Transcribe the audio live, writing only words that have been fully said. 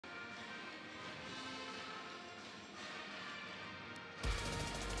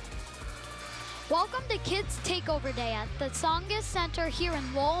Welcome to Kids Takeover Day at the Tsongas Center here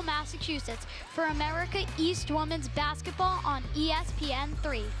in Lowell, Massachusetts for America East Women's Basketball on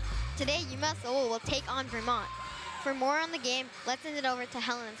ESPN3. Today, UMass Lowell will take on Vermont. For more on the game, let's send it over to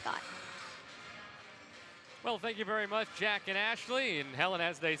Helen and Scott. Well, thank you very much, Jack and Ashley. And Helen,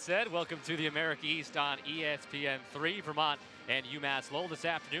 as they said, welcome to the America East on ESPN3. Vermont and UMass Lowell this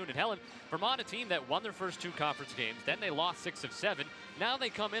afternoon. And Helen, Vermont, a team that won their first 2 conference games, then they lost 6 of 7. Now they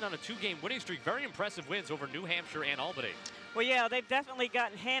come in on a 2-game winning streak. Very impressive wins over New Hampshire and Albany. Well, yeah, they've definitely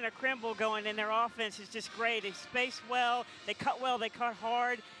gotten Hannah Krimble going, and their offense is just great. They space well, they cut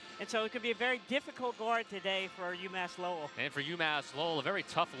hard. And so it could be a very difficult guard today for UMass Lowell. And for UMass Lowell, a very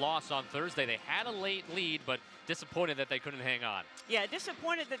tough loss on Thursday. They had a late lead, but disappointed that they couldn't hang on. Yeah,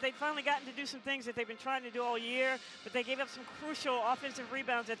 disappointed that they've finally gotten to do some things that they've been trying to do all year, but they gave up some crucial offensive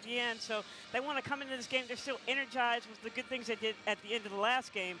rebounds at the end. So they want to come into this game. They're still energized with the good things they did at the end of the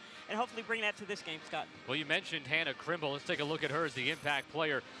last game, and hopefully bring that to this game, Scott. Well, you mentioned Hannah Krimble. Let's take a look at her as the impact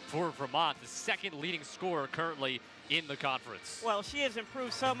player for Vermont, the second leading scorer currently in the conference. Well, she has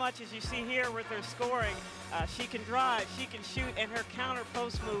improved so much, as you see here with her scoring. She can drive, she can shoot, and her counter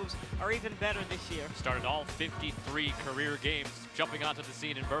post moves are even better this year. Started all 53 career games, jumping onto the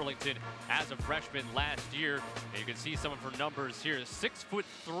scene in Burlington as a freshman last year. And you can see some of her numbers here.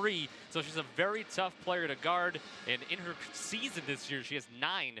 6'3", so she's a very tough player to guard. And in her season this year, she has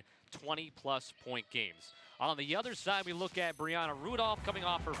 9 20-plus point games. On the other side, we look at Brianna Rudolph coming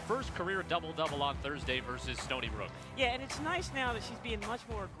off her first career double-double on Thursday versus Stony Brook. Yeah, and it's nice now that she's being much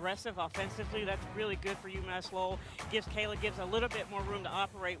more aggressive offensively. That's really good for UMass Lowell. Gives Kayla Gibbs a little bit more room to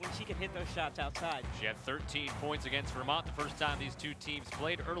operate when she can hit those shots outside. She had 13 points against Vermont the first time these two teams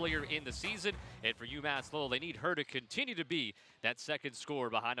played earlier in the season. And for UMass Lowell, they need her to continue to be that second scorer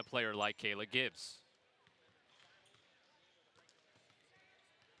behind a player like Kayla Gibbs.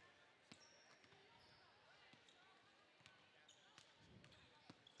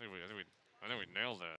 I think we nailed that.